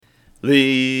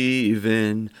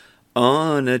Leaving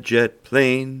on a jet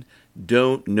plane.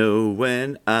 Don't know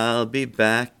when I'll be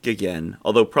back again.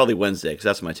 Although probably Wednesday, because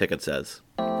that's what my ticket says.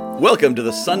 Welcome to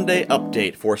the Sunday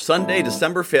Update for Sunday,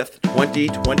 December 5th,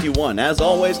 2021. As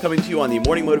always, coming to you on the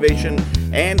Morning Motivation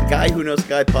and Guy Who Knows a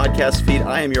Guy podcast feed.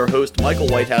 I am your host, Michael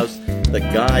Whitehouse, the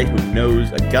guy who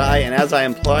knows a guy. And as I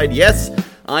implied, yes,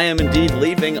 I am indeed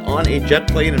leaving on a jet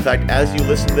plane. In fact, as you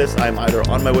listen to this, I'm either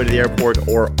on my way to the airport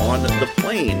or on the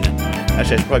plane.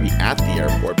 Actually, I should probably be at the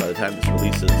airport by the time this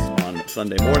releases on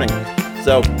Sunday morning.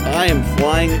 So I am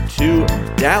flying to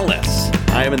Dallas.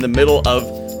 I am in the middle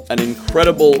of an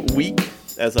incredible week,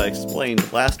 as I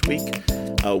explained last week.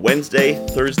 Wednesday,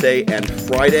 Thursday, and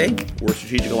Friday were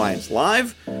Strategic Alliance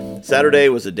Live. Saturday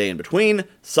was a day in between.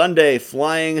 Sunday,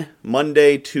 flying.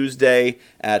 Monday, Tuesday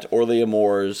at Orly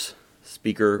Moore's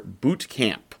Speaker Boot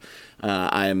Camp.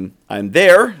 I'm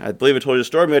there. I believe I told you the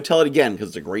story. I'm going to tell it again because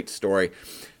it's a great story.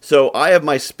 So I have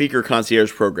my Speaker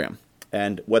Concierge program.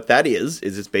 And what that is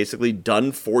it's basically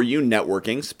done-for-you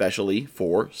networking, specially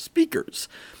for speakers.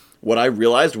 What I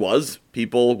realized was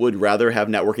people would rather have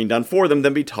networking done for them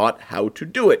than be taught how to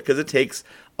do it, because it takes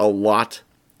a lot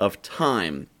of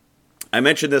time. I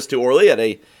mentioned this to Orly at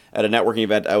a networking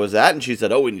event I was at, and she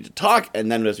said, oh, we need to talk.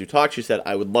 And then as we talked, she said,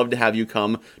 I would love to have you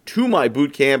come to my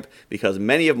boot camp because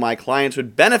many of my clients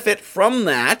would benefit from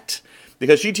that,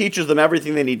 because she teaches them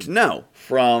everything they need to know,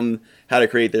 from how to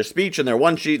create their speech and their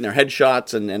one sheet and their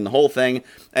headshots and the whole thing,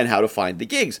 and how to find the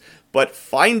gigs. But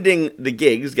finding the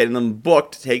gigs, getting them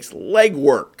booked, takes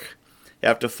legwork. You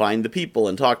have to find the people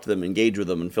and talk to them, engage with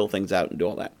them, and fill things out and do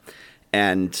all that.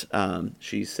 And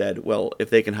she said, well, if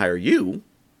they can hire you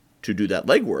to do that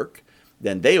legwork,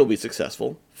 then they will be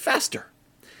successful faster.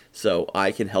 So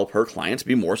I can help her clients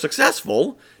be more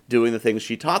successful doing the things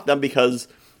she taught them, because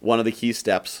one of the key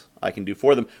steps I can do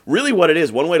for them. Really what it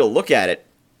is, one way to look at it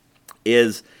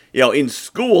is, in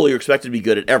school, you're expected to be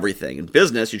good at everything. In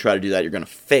business, you try to do that, you're going to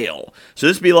fail. So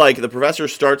this would be like the professor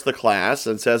starts the class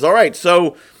and says, all right,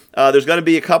 so there's going to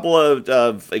be a couple of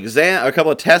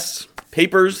tests,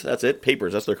 papers, that's it,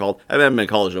 papers, that's what they're called. I haven't been in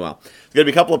college in a while. There's going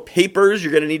to be a couple of papers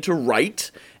you're going to need to write,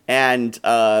 and here's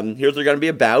what they're going to be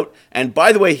about. And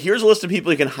by the way, here's a list of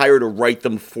people you can hire to write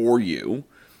them for you.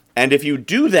 And if you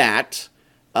do that,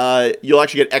 you'll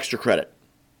actually get extra credit.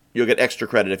 You'll get extra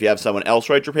credit if you have someone else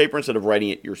write your paper instead of writing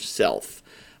it yourself.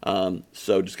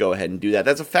 So just go ahead and do that.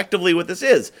 That's effectively what this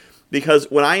is,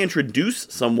 because when I introduce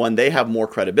someone, they have more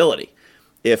credibility.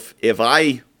 If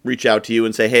I reach out to you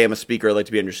and say, hey, I'm a speaker, I'd like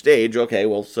to be on your stage, okay,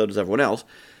 well, so does everyone else.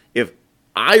 If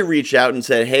I reach out and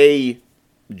said, hey,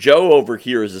 Joe over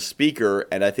here is a speaker,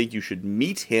 and I think you should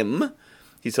meet him,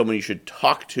 he's someone you should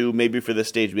talk to, maybe for this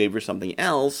stage, maybe for something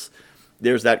else,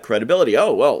 there's that credibility.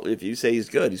 Oh, well, if you say he's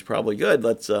good, he's probably good.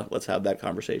 Let's have that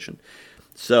conversation.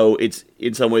 So it's,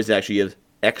 in some ways, it actually gives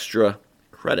extra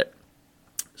credit.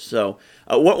 So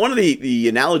one of the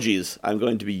analogies I'm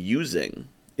going to be using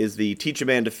is the teach a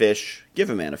man to fish,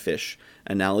 give a man a fish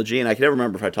analogy. And I can never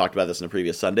remember if I talked about this in a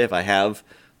previous Sunday. If I have,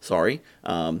 sorry,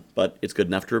 but it's good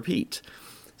enough to repeat.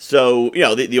 So,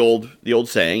 the old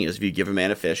saying is, if you give a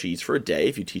man a fish, he eats for a day.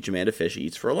 If you teach a man to fish, he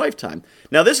eats for a lifetime.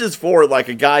 Now, this is for like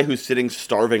a guy who's sitting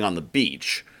starving on the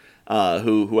beach,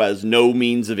 who has no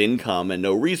means of income and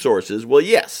no resources. Well,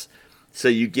 yes. So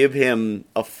you give him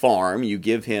a farm, you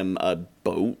give him a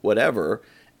boat, whatever,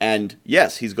 and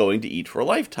yes, he's going to eat for a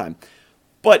lifetime.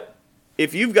 But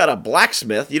if you've got a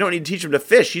blacksmith, you don't need to teach him to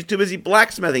fish. He's too busy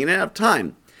blacksmithing and doesn't have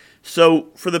time. So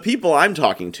for the people I'm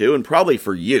talking to, and probably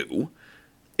for you,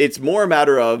 it's more a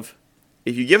matter of,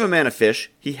 if you give a man a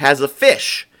fish, he has a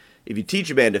fish. If you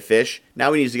teach a man to fish,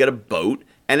 now he needs to get a boat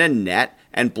and a net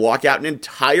and block out an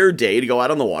entire day to go out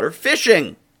on the water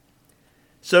fishing.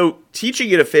 So teaching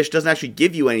you to fish doesn't actually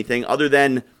give you anything other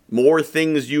than more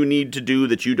things you need to do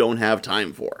that you don't have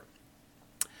time for.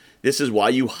 This is why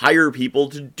you hire people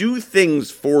to do things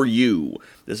for you.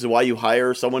 This is why you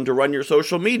hire someone to run your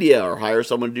social media, or hire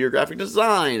someone to do your graphic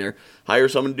design, or hire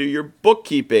someone to do your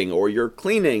bookkeeping, or your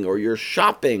cleaning, or your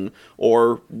shopping,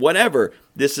 or whatever.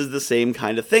 This is the same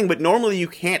kind of thing. But normally you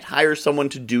can't hire someone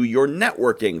to do your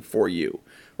networking for you,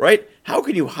 right? How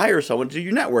can you hire someone to do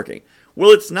your networking?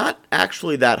 Well, it's not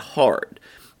actually that hard,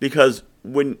 because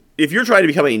if you're trying to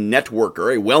become a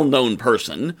networker, a well-known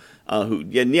person,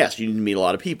 and yes, you need to meet a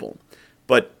lot of people.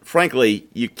 But frankly,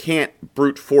 you can't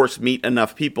brute force meet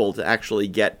enough people to actually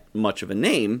get much of a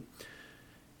name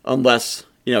unless,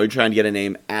 you're trying to get a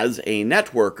name as a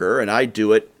networker, and I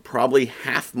do it probably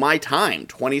half my time,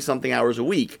 20-something hours a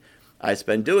week I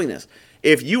spend doing this.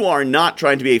 if you are not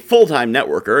trying to be a full-time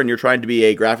networker and you're trying to be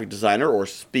a graphic designer or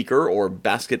speaker or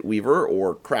basket weaver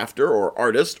or crafter or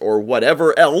artist or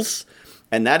whatever else,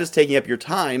 and that is taking up your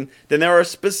time, then there are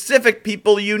specific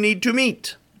people you need to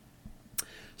meet.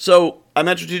 So I'm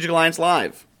at Strategic Alliance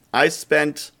Live. I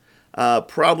spent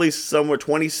probably somewhere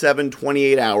 27,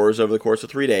 28 hours over the course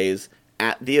of 3 days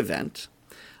at the event.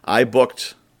 I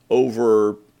booked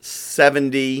over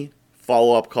 70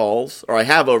 follow-up calls, or I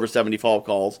have over 70 follow-up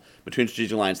calls between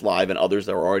Strategic Alliance Live and others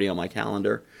that are already on my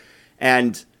calendar.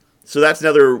 And so that's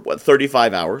another,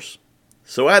 35 hours.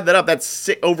 So add that up, that's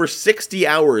over 60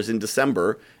 hours in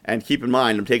December. And keep in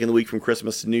mind, I'm taking the week from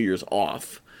Christmas to New Year's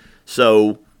off.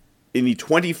 So in the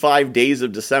 25 days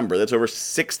of December, that's over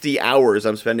 60 hours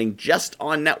I'm spending just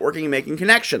on networking and making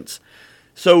connections.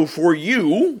 So for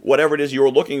you, whatever it is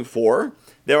you're looking for,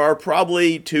 there are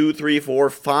probably 2, 3, 4,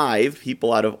 5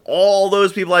 people out of all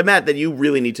those people I met that you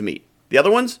really need to meet. The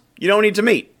other ones, you don't need to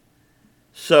meet.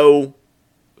 So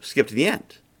skip to the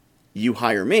end. You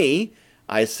hire me.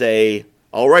 I say,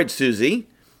 all right, Susie,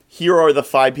 here are the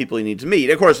 5 people you need to meet.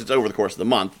 Of course, it's over the course of the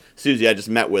month. Susie, I just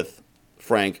met with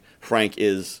Frank. Frank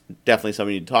is definitely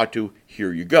somebody you need to talk to.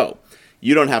 Here you go.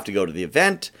 You don't have to go to the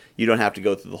event. You don't have to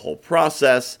go through the whole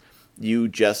process. You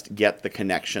just get the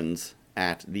connections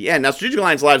at the end. Now, Strategic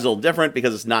Alliance Live is a little different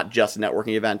because it's not just a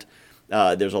networking event.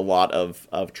 There's a lot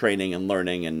of training and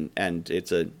learning, and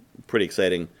it's a pretty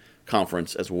exciting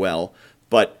conference as well.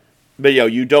 But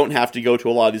you don't have to go to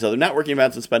a lot of these other networking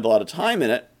events and spend a lot of time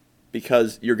in it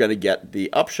because you're going to get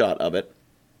the upshot of it.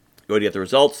 Go to get the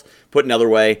results. Put another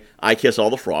way, I kiss all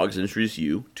the frogs and introduce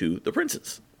you to the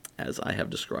princes, as I have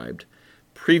described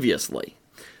previously.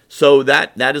 So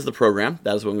that is the program.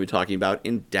 That is what we're going to be talking about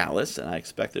in Dallas, and I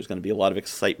expect there's going to be a lot of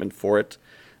excitement for it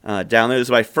down there. This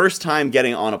is my first time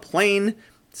getting on a plane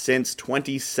since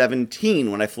 2017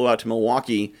 when I flew out to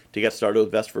Milwaukee to get started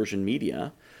with Best Version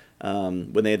Media.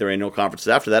 When they had their annual conferences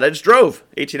after that, I just drove.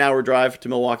 18-hour drive to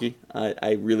Milwaukee.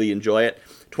 I really enjoy it.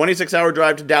 26-hour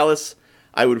drive to Dallas.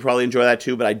 I would probably enjoy that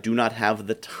too, but I do not have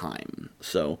the time.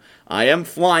 So I am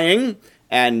flying,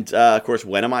 and of course,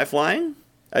 when am I flying?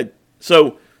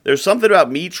 So there's something about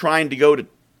me trying to go to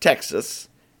Texas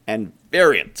and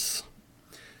variants.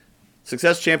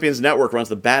 Success Champions Network runs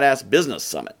the Badass Business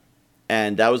Summit,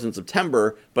 and that was in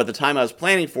September, but the time I was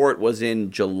planning for it was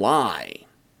in July.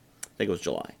 I think it was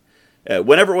July.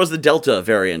 Whenever it was the Delta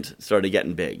variant started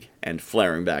getting big and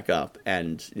flaring back up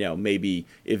and, maybe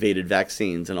evaded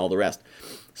vaccines and all the rest.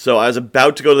 So I was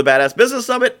about to go to the Badass Business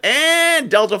Summit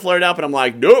and Delta flared up and I'm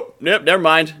like, nope, never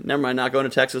mind, not going to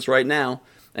Texas right now.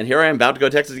 And here I am about to go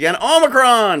to Texas again,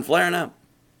 Omicron flaring up.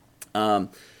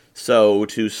 So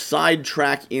to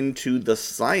sidetrack into the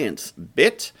science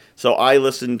bit, so I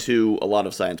listen to a lot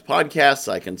of science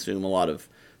podcasts, I consume a lot of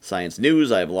science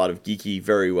news, I have a lot of geeky,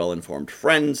 very well-informed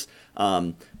friends.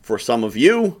 For some of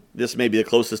you, this may be the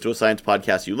closest to a science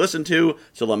podcast you listen to,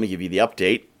 so let me give you the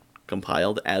update,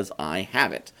 compiled as I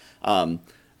have it.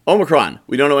 Omicron,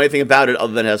 we don't know anything about it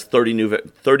other than it has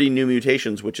 30 new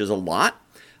mutations, which is a lot,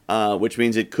 which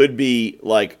means it could be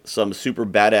like some super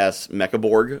badass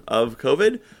mechaborg of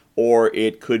COVID, or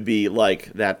it could be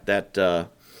like that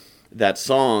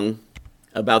song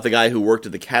about the guy who worked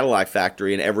at the Cadillac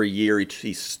factory, and every year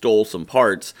he stole some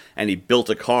parts, and he built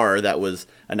a car that was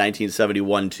a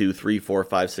 1971, 2, 3, 4,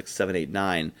 5, 6, 7, 8,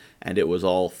 9, and it was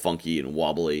all funky and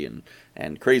wobbly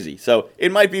and crazy. So it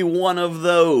might be one of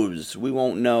those. We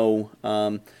won't know,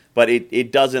 but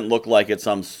it doesn't look like it's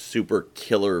some super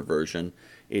killer version.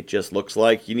 It just looks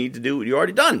like you need to do what you've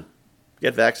already done.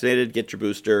 Get vaccinated, get your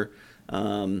booster,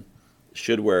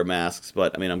 should wear masks,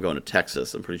 but I'm going to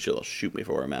Texas. I'm pretty sure they'll shoot me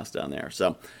for wearing a mask down there.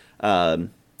 So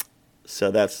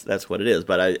that's what it is.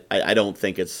 But I don't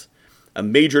think it's a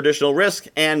major additional risk,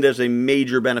 and there's a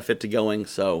major benefit to going.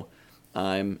 So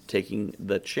I'm taking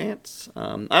the chance.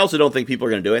 I also don't think people are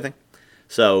going to do anything.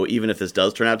 So even if this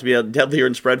does turn out to be deadlier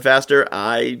and spread faster,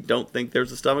 I don't think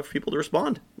there's a stomach for people to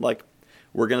respond. Like,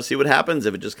 we're going to see what happens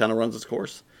if it just kind of runs its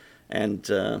course. And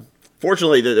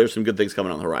fortunately, there's some good things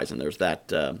coming on the horizon. There's there's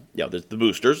the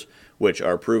boosters, which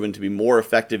are proven to be more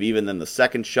effective even than the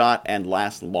second shot and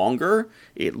last longer.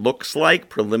 It looks like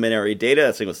preliminary data.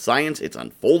 That's the thing with science. It's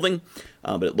unfolding,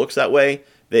 but it looks that way.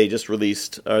 They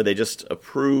just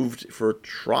approved for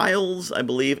trials, I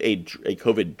believe, a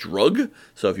COVID drug.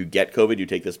 So if you get COVID, you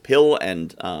take this pill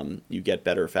and you get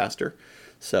better faster.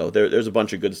 So there's a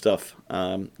bunch of good stuff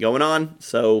going on.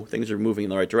 So things are moving in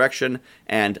the right direction.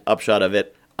 And upshot of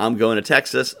it, I'm going to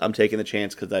Texas. I'm taking the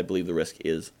chance because I believe the risk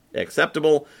is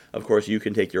acceptable. Of course, you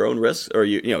can take your own risks, or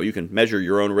you can measure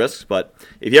your own risks. But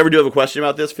if you ever do have a question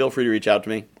about this, feel free to reach out to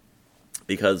me,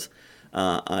 because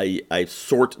I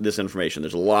sort this information.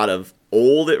 There's a lot of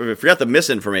forget the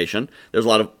misinformation. There's a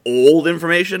lot of old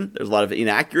information. There's a lot of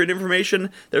inaccurate information.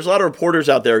 There's a lot of reporters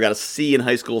out there who got a C in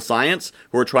high school science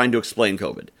who are trying to explain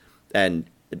COVID. And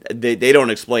they don't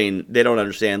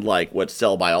understand like what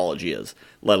cell biology is,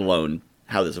 let alone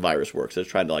how this virus works. They're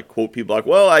trying to like quote people like,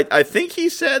 well, I think he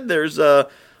said there's a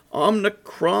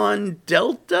Omicron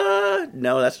Delta.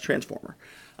 No, that's a transformer.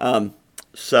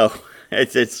 So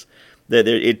it's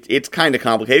kind of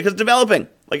complicated because developing,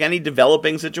 like any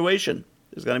developing situation,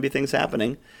 there's going to be things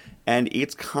happening, and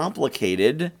it's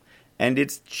complicated, and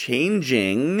it's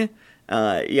changing.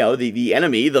 The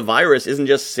enemy, the virus, isn't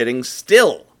just sitting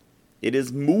still. It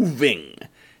is moving,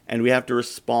 and we have to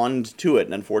respond to it.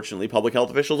 And unfortunately, public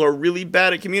health officials are really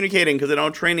bad at communicating because they don't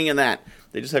have training in that.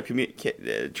 They just have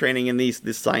training in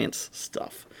this science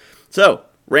stuff. So,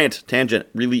 rant, tangent,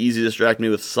 really easy to distract me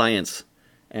with science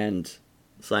and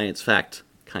science fact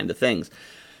kind of things.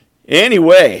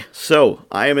 Anyway, so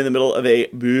I am in the middle of a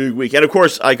big week. And of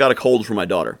course, I got a cold from my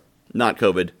daughter. Not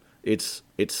COVID. It's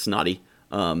snotty.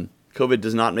 COVID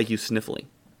does not make you sniffly.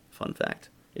 Fun fact.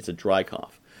 It's a dry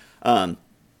cough.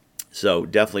 So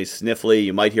definitely sniffly.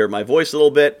 You might hear my voice a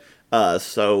little bit.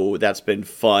 So that's been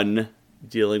fun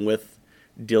dealing with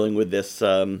this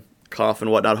cough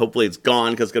and whatnot. Hopefully it's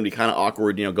gone because it's going to be kind of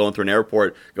awkward, going through an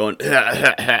airport going,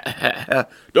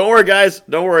 don't worry guys,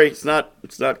 don't worry. It's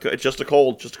just a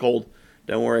cold.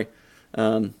 Don't worry.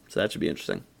 So that should be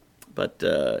interesting. But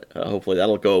hopefully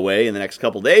that'll go away in the next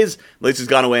couple days. At least it's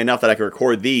gone away enough that I can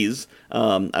record these.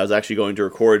 I was actually going to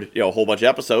record a whole bunch of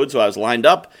episodes, so I was lined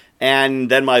up, and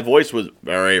then my voice was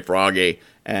very froggy,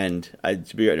 and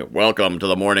I'd be welcome to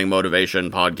the Morning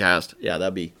Motivation Podcast. Yeah,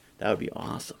 that would be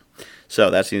awesome. So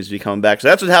that seems to be coming back. So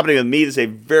that's what's happening with me. This is a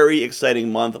very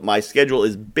exciting month. My schedule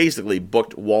is basically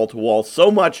booked wall to wall, so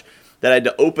much that I had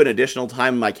to open additional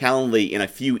time in my Calendly in a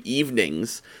few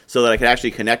evenings so that I could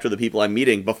actually connect with the people I'm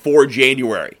meeting before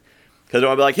January. Because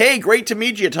I'll be like, hey, great to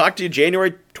meet you. Talk to you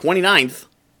January 29th.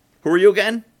 Who are you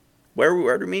again? Where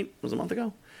did we meet? It was a month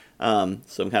ago. So I'm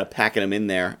kind of packing them in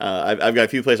there. I've got a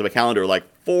few places on my calendar, like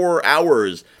 4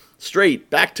 hours straight,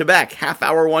 back-to-back,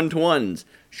 half-hour one-to-ones.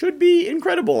 Should be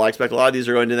incredible. I expect a lot of these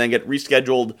are going to then get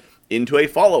rescheduled into a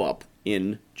follow-up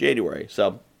in January.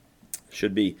 So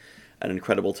should be an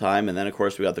incredible time. And then, of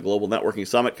course, we got the Global Networking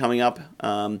Summit coming up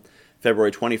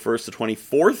February 21st to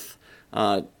 24th.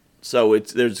 So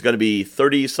there's going to be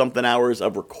 30-something hours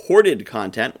of recorded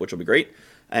content, which will be great.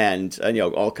 And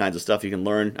all kinds of stuff you can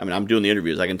learn. I mean, I'm doing the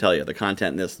interviews. I can tell you the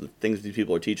content in the things these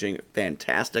people are teaching,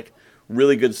 fantastic.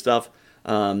 Really good stuff.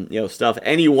 Stuff.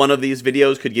 Any one of these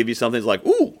videos could give you something like,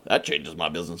 ooh, that changes my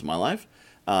business, my life.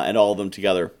 And all of them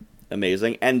together,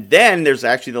 amazing. And then there's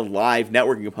actually the live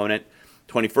networking component,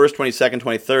 21st, 22nd,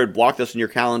 23rd. Block this in your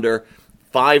calendar,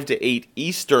 5 to 8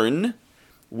 Eastern.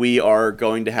 We are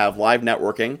going to have live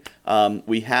networking.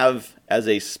 We have, as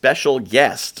a special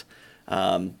guest,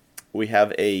 we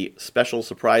have a special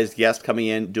surprise guest coming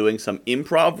in doing some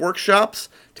improv workshops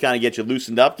to kind of get you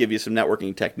loosened up, give you some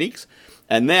networking techniques.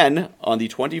 And then on the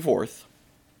 24th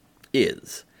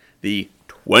is the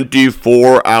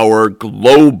 24-hour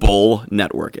global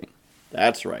networking.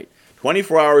 That's right.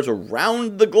 24 hours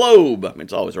around the globe. I mean,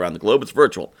 it's always around the globe. It's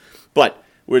virtual. But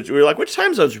we're like, which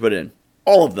time zones you put it in?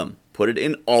 All of them. Put it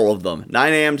in all of them.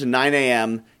 9 a.m. to 9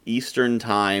 a.m. Eastern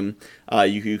time.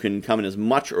 You can come in as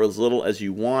much or as little as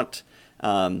you want.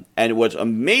 And what's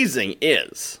amazing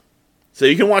is, so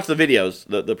you can watch the videos,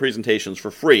 the presentations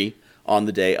for free on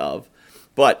the day of.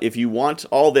 But if you want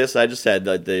all this, I just said,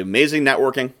 the amazing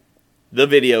networking, the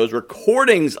videos,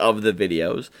 recordings of the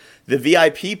videos, the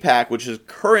VIP pack, which is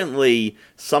currently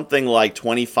something like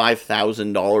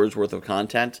 $25,000 worth of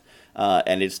content,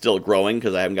 and it's still growing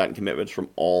because I haven't gotten commitments from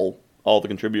all the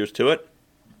contributors to it,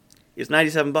 is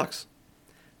 $97.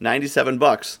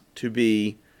 $97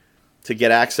 to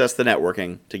get access to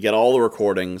networking, to get all the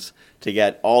recordings, to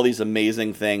get all these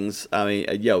amazing things. I mean,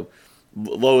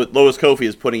 Lois Kofi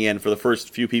is putting in for the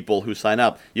first few people who sign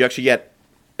up. You actually get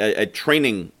a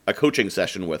coaching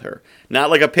session with her. Not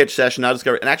like a pitch session, not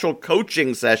discovery, an actual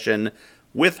coaching session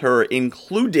with her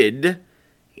included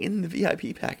in the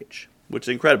VIP package, which is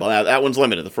incredible. Now, that one's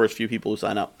limited, the first few people who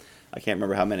sign up. I can't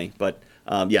remember how many, but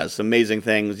some amazing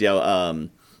things. Luca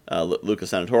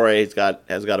Senatore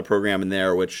has got a program in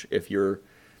there, which if you're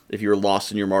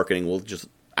lost in your marketing, will just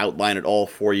outline it all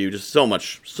for you. Just so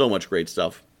much great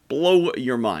stuff. Blow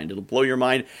your mind. It'll blow your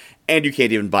mind, and you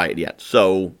can't even buy it yet.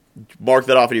 So mark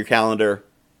that off in your calendar,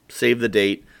 save the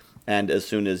date, and as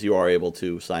soon as you are able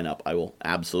to sign up, I will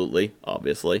absolutely,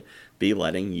 obviously, be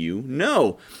letting you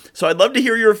know. So I'd love to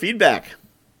hear your feedback.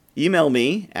 email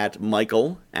me at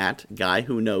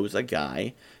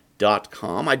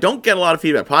michael@guywhoknowsaguy.com. I don't get a lot of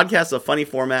feedback. Podcast is a funny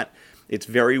format. It's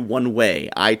very one way.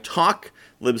 I talk,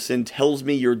 Libsyn tells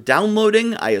me you're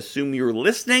downloading, I assume you're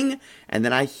listening, and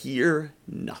then I hear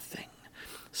nothing.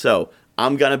 So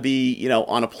I'm going to be,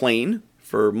 on a plane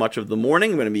for much of the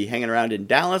morning. I'm going to be hanging around in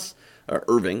Dallas, or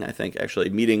Irving, I think, actually,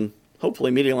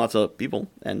 hopefully meeting lots of people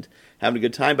and having a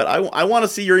good time. But I want to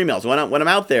see your emails. When I'm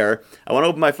out there, I want to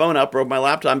open my phone up or open my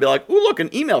laptop and be like, ooh, look,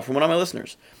 an email from one of my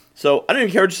listeners. So I don't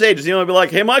even care what you say. Just email me, be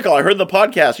like, hey, Michael, I heard the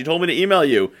podcast. You told me to email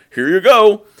you. Here you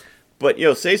go. But,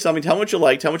 say something. Tell me what you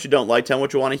like. Tell me what you don't like. Tell me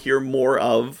what you want to hear more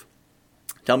of.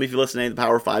 Tell me if you listen to any of the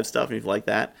Power 5 stuff and if you like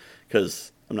that.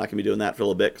 Because I'm not going to be doing that for a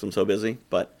little bit because I'm so busy.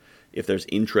 But if there's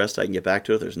interest, I can get back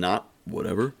to it. If there's not,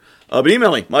 whatever. But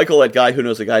email me,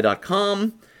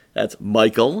 michael@guywhoknowsaguy.com. That's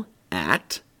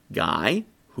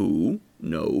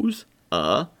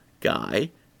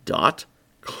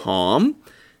michael@guywhoknowsaguy.com.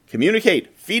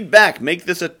 Communicate, feedback, make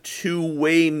this a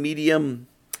two-way medium.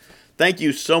 Thank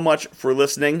you so much for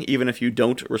listening. Even if you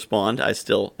don't respond, I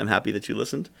still am happy that you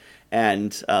listened.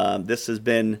 And this has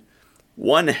been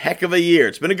one heck of a year.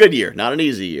 It's been a good year, not an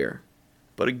easy year,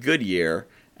 but a good year.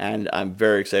 And I'm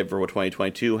very excited for what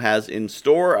 2022 has in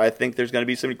store. I think there's going to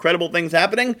be some incredible things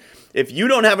happening. If you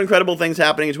don't have incredible things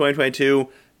happening in 2022,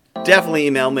 definitely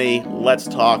email me. Let's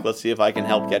talk. Let's see if I can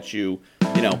help get you,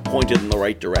 pointed in the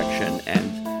right direction and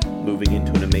moving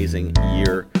into an amazing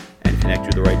year and connect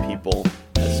you to the right people,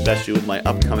 especially with my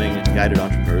upcoming Guided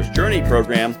Entrepreneur's Journey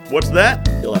program. What's that?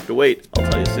 You'll have to wait. I'll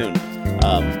tell you soon.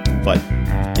 But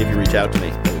if you reach out to me,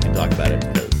 we can talk about it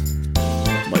because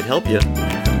it might help you.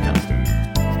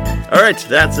 All right,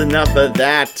 that's enough of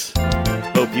that.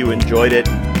 Hope you enjoyed it.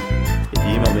 If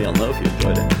you email me, I'll know if you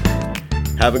enjoyed it.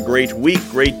 Have a great week,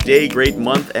 great day, great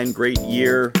month, and great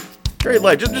year. Great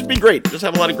life. Just be great. Just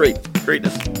have a lot of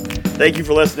greatness. Thank you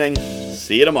for listening.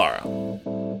 See you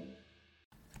tomorrow.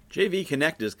 JV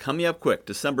Connect is coming up quick,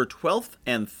 December 12th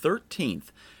and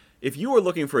 13th. If you are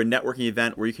looking for a networking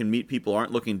event where you can meet people who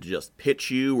aren't looking to just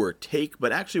pitch you or take,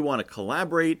 but actually want to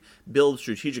collaborate, build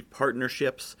strategic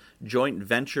partnerships, joint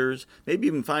ventures, maybe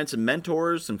even find some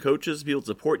mentors, some coaches, people to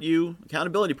support you,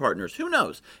 accountability partners, who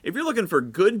knows? If you're looking for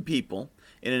good people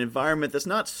in an environment that's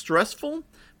not stressful,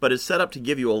 but is set up to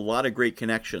give you a lot of great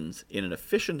connections in an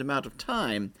efficient amount of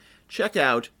time, check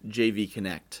out JV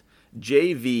Connect.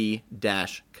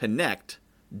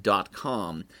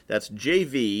 jv-connect.com. That's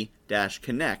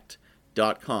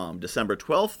jv-connect.com. December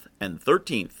 12th and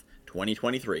 13th,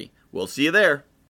 2023. We'll see you there.